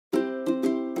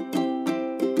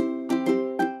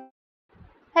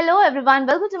Hello everyone,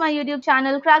 welcome to my YouTube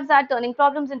channel XAT Turning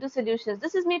Problems into Solutions.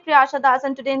 This is me Priyasha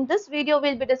and today in this video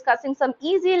we'll be discussing some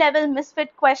easy level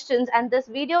misfit questions, and this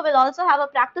video will also have a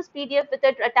practice PDF with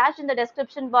it attached in the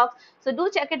description box. So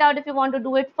do check it out if you want to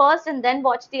do it first and then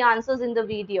watch the answers in the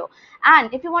video.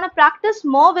 And if you want to practice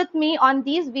more with me on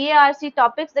these VARC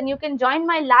topics, then you can join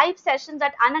my live sessions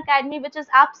at Unacademy, which is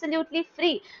absolutely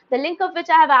free. The link of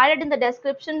which I have added in the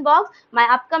description box, my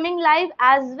upcoming live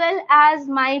as well as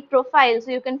my profile. So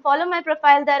you can follow my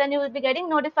profile there and you will be getting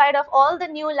notified of all the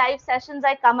new live sessions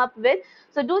I come up with.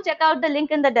 So do check out the link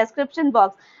in the description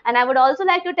box. And I would also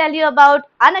like to tell you about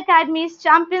Unacademy's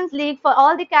Champions League for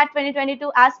all the CAT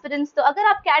 2022 aspirants. So अगर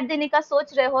आप CAT देने का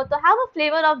सोच रहे हो तो have a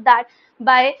flavor of that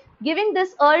by giving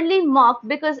this early mock,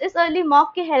 because इस early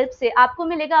mock के help से आपको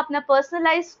मिलेगा अपना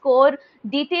personalized score,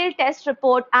 detailed test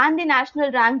report and the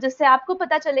national rank, जिससे आपको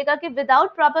पता चलेगा कि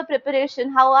without proper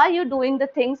preparation how are you doing the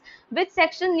things, which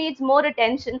section needs more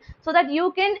attention, so that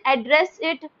you can address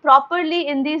it properly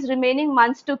in these remaining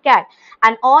months to CAT.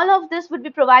 And all of this would be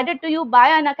provided to you by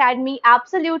Unacademy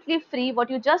absolutely free. What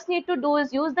you just need to do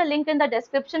is use the link in the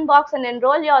description box and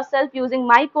enroll yourself using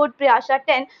my code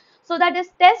Priyasha10, so that इस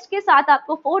test के साथ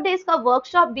आपको 4 days का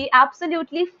workshop भी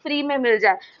absolutely free में मिल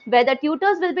जाए, where the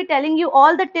tutors will be telling you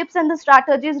all the tips and the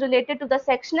strategies related to the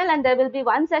sectional, and there will be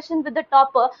one session with the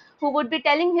topper who would be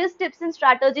telling his tips and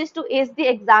strategies to ace the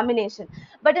examination.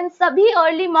 But in सभी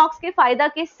early mocks के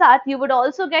फायदा के साथ you would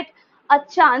also get a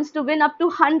chance to win up to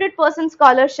 100%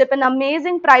 scholarship and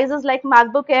amazing prizes like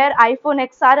MacBook Air, iPhone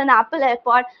XR and Apple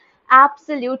AirPod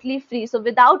absolutely free. So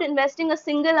without investing a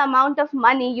single amount of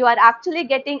money, you are actually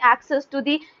getting access to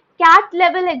the CAT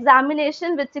level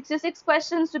examination with 66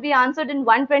 questions to be answered in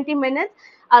 120 minutes,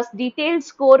 a detailed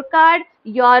scorecard,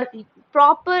 your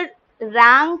proper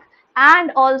rank,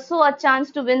 and also a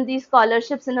chance to win these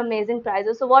scholarships and amazing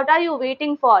prizes. So what are you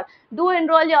waiting for? Do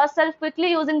enroll yourself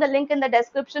quickly using the link in the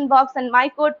description box and my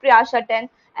code Priyasha10.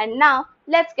 And now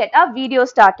let's get our video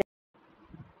started.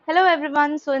 Hello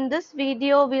everyone, so in this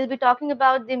video we'll be talking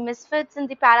about the misfits in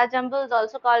the Jumbles,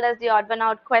 also called as the odd one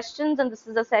out questions, and this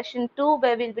is a session 2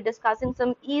 where we'll be discussing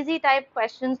some easy type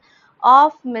questions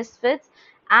of misfits,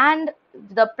 and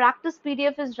the practice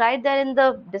PDF is right there in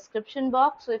the description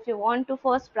box. So if you want to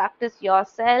first practice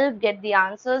yourself, get the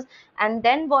answers and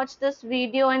then watch this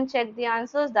video and check the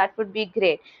answers, that would be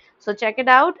great. So check it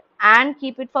out and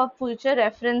keep it for future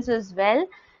reference as well.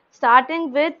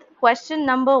 Starting with question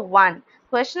number 1.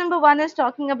 Question number 1 is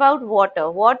talking about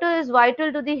water. Water is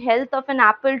vital to the health of an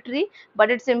apple tree, but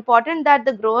it's important that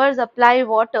the growers apply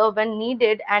water when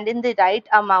needed and in the right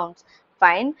amounts.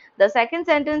 Fine. The second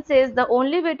sentence says the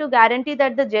only way to guarantee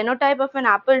that the genotype of an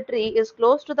apple tree is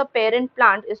close to the parent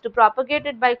plant is to propagate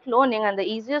it by cloning, and the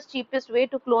easiest, cheapest way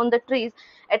to clone the trees,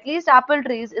 at least apple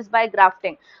trees, is by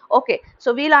grafting. Okay,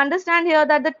 so we'll understand here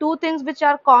that the two things which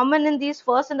are common in these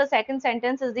first and the second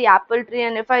sentence is the apple tree,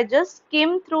 and if I just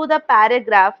skim through the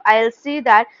paragraph, I'll see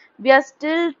that we are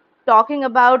still talking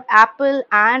about apple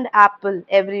and apple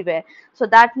everywhere. So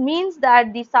that means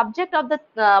that the subject of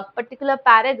the particular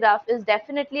paragraph is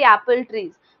definitely apple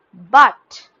trees,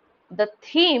 but the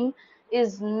theme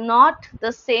is not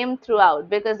the same throughout,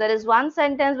 because there is one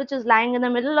sentence which is lying in the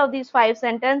middle of these 5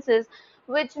 sentences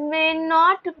which may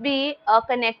not be a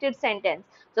connected sentence.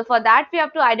 So for that we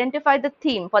have to identify the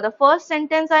theme. For the first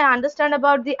sentence I understand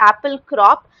about the apple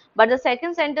crop, but the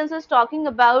second sentence is talking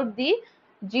about the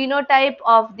genotype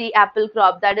of the apple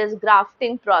crop, that is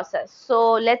grafting process.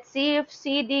 So let's see if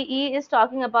CDE is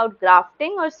talking about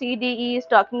grafting or CDE is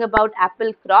talking about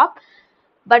apple crop.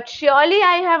 But surely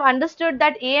I have understood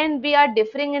that A and B are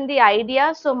differing in the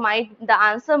idea, so the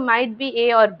answer might be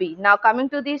A or B. Now coming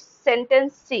to the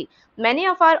sentence C. Many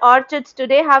of our orchards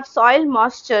today have soil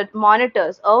moisture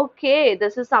monitors. Okay,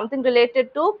 this is something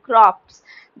related to crops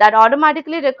that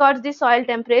automatically records the soil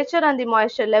temperature and the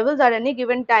moisture levels at any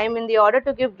given time in the order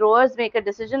to give growers make a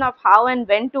decision of how and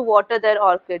when to water their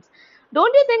orchids.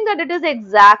 Don't you think that it is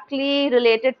exactly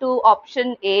related to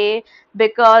option A?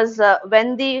 Because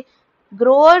when the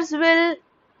growers will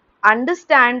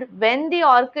understand when the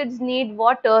orchids need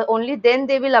water, only then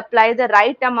they will apply the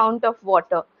right amount of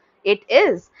water. It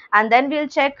is. And then we'll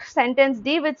check sentence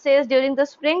D, which says during the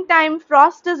springtime,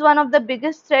 frost is one of the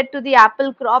biggest threat to the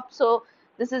apple crop. So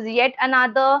this is yet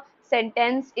another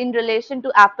sentence in relation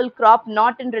to apple crop,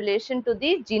 not in relation to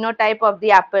the genotype of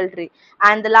the apple tree.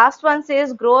 And the last one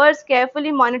says growers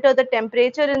carefully monitor the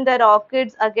temperature in their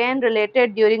orchids, again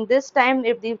related during this time.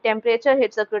 If the temperature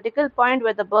hits a critical point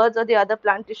where the birds or the other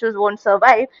plant tissues won't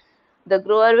survive, the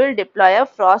grower will deploy a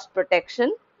frost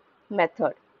protection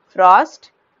method.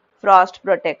 Frost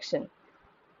protection.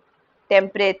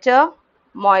 Temperature,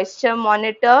 moisture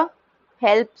monitor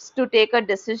helps to take a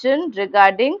decision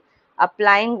regarding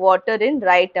applying water in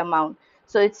right amount.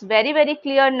 So it's very, very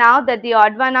clear now that the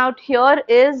odd one out here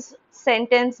is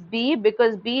sentence B,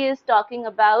 because B is talking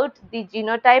about the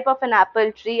genotype of an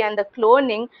apple tree and the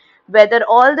cloning, whether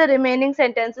all the remaining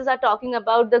sentences are talking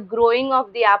about the growing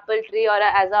of the apple tree or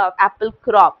as a apple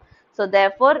crop. So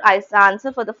therefore,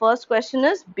 answer for the first question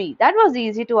is B. That was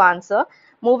easy to answer.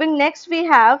 Moving next, we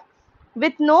have,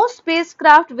 with no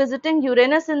spacecraft visiting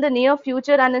Uranus in the near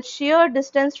future and its sheer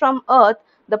distance from Earth,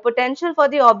 the potential for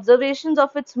the observations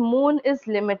of its moon is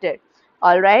limited.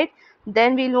 Alright,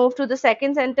 then we'll move to the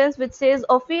second sentence, which says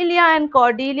Ophelia and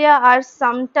Cordelia are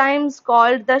sometimes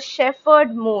called the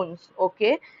shepherd moons.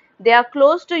 Okay, they are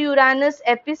close to Uranus'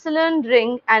 epsilon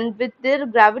ring and with their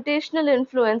gravitational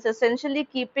influence essentially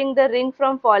keeping the ring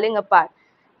from falling apart.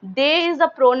 They is a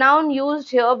pronoun used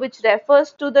here which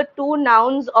refers to the two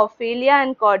nouns Ophelia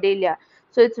and Cordelia.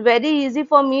 So it's very easy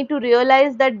for me to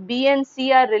realize that B and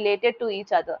C are related to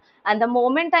each other. And the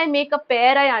moment I make a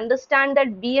pair, I understand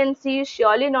that B and C is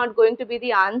surely not going to be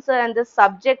the answer, and the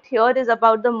subject here is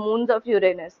about the moons of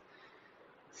Uranus.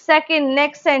 Second,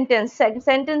 next sentence,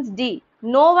 sentence D.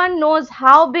 No one knows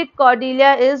how big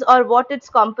Cordelia is or what its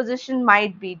composition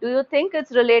might be. Do you think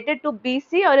it's related to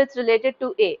BC or it's related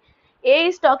to A? A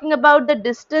is talking about the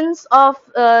distance of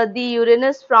the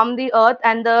Uranus from the Earth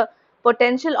and the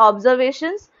potential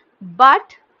observations,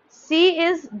 but C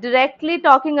is directly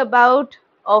talking about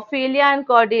Ophelia and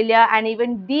Cordelia, and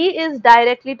even D is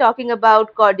directly talking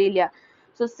about Cordelia.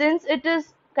 So since it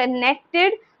is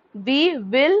connected, we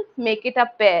will make it a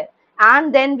pair.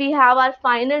 And then we have our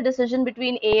final decision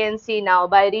between A and C now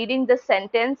by reading the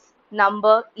sentence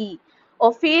number E.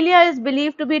 Ophelia is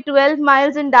believed to be 12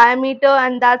 miles in diameter,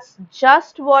 and that's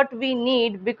just what we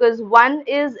need, because one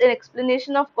is an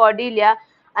explanation of Cordelia,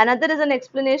 another is an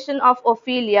explanation of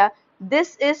Ophelia.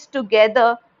 This is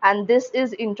together and this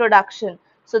is introduction.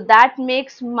 So that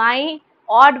makes my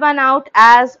odd one out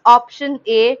as option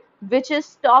A, which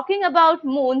is talking about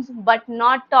moons but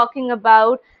not talking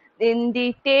about in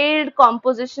detailed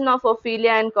composition of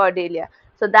Ophelia and Cordelia.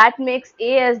 So that makes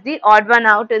A as the odd one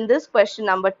out in this question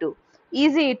number 2.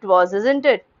 Easy it was, isn't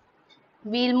it?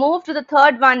 We'll move to the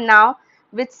third one now,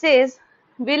 which says,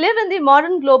 we live in the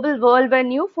modern global world where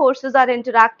new forces are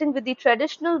interacting with the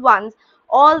traditional ones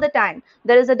all the time.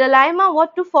 There is a dilemma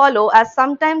what to follow, as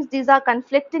sometimes these are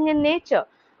conflicting in nature.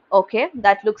 Okay,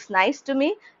 that looks nice to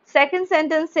me. Second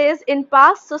sentence says, in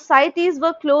past societies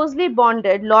were closely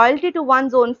bonded, loyalty to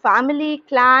one's own family,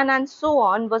 clan and so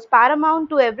on was paramount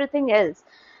to everything else.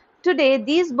 Today,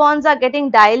 these bonds are getting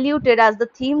diluted as the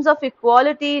themes of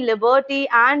equality, liberty,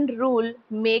 and rule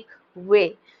make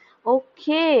way.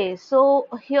 Okay, so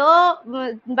here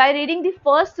by reading the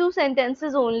first two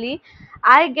sentences only,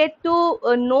 I get to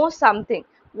know something.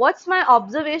 What's my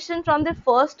observation from the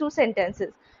first two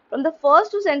sentences? From the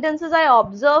first two sentences, I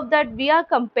observed that we are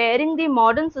comparing the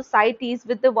modern societies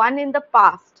with the one in the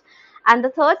past. And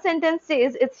the third sentence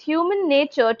says it's human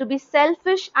nature to be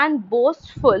selfish and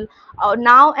boastful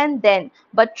now and then.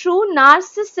 But true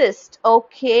narcissist,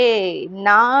 okay,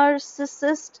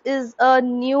 narcissist is a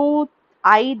new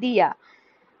idea.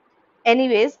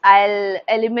 Anyways, I'll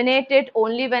eliminate it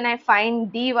only when I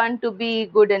find D1 to be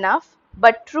good enough.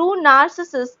 But true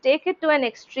narcissists take it to an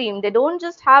extreme. They don't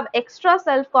just have extra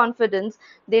self-confidence,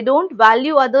 they don't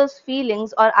value others'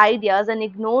 feelings or ideas and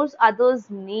ignores others'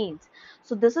 needs.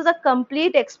 So this is a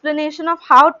complete explanation of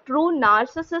how true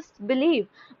narcissists believe.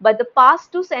 But the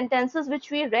past two sentences which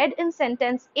we read in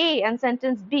sentence A and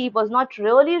sentence B was not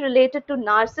really related to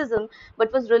narcissism,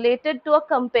 but was related to a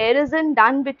comparison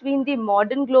done between the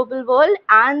modern global world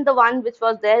and the one which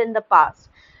was there in the past.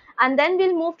 And then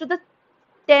we'll move to the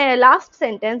last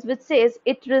sentence, which says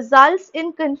it results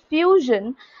in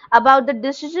confusion about the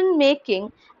decision making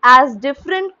as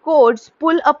different codes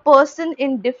pull a person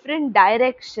in different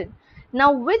direction.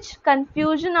 Now, which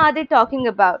confusion are they talking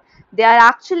about? They are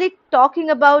actually talking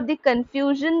about the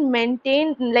confusion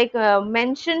maintained,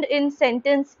 mentioned in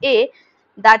sentence A.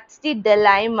 That's the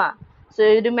dilemma. So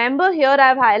remember here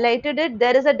I've highlighted it.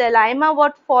 There is a dilemma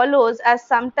what follows, as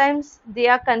sometimes they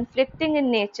are conflicting in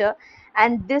nature,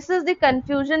 and this is the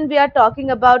confusion we are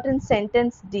talking about in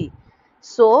sentence D.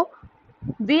 So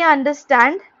we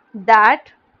understand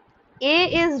that A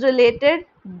is related,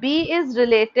 B is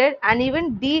related, and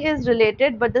even D is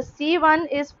related, but the C one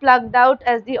is plugged out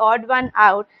as the odd one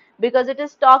out because it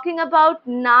is talking about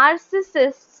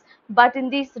narcissists but in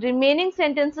these remaining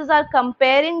sentences are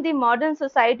comparing the modern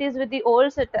societies with the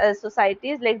old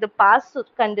societies, like the past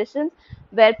conditions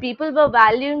where people were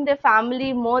valuing their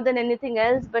family more than anything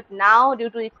else, but now due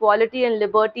to equality and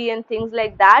liberty and things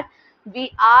like that,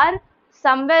 we are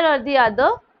somewhere or the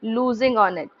other losing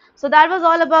on it. So that was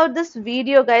all about this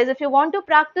video, guys. If you want to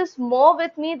practice more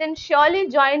with me, then surely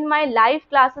join my live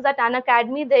classes at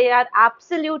Unacademy. They are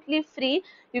absolutely free.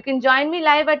 You can join me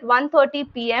live at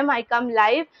 1:30 p.m. I come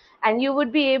live, and you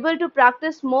would be able to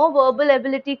practice more verbal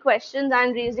ability questions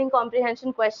and reasoning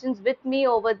comprehension questions with me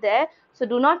over there. So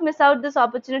do not miss out this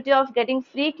opportunity of getting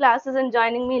free classes and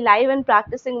joining me live and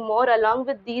practicing more along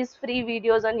with these free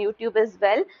videos on YouTube as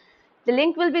well. The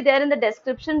link will be there in the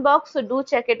description box, so do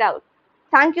check it out.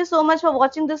 Thank you so much for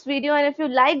watching this video, and if you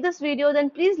like this video, then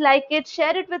please like it,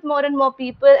 share it with more and more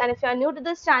people, and if you are new to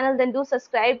this channel, then do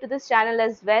subscribe to this channel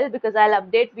as well, because I'll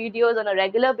update videos on a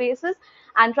regular basis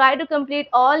and try to complete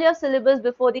all your syllabus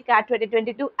before the CAT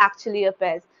 2022 actually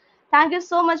appears. Thank you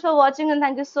so much for watching, and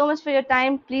thank you so much for your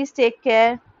time. Please take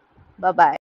care. Bye-bye.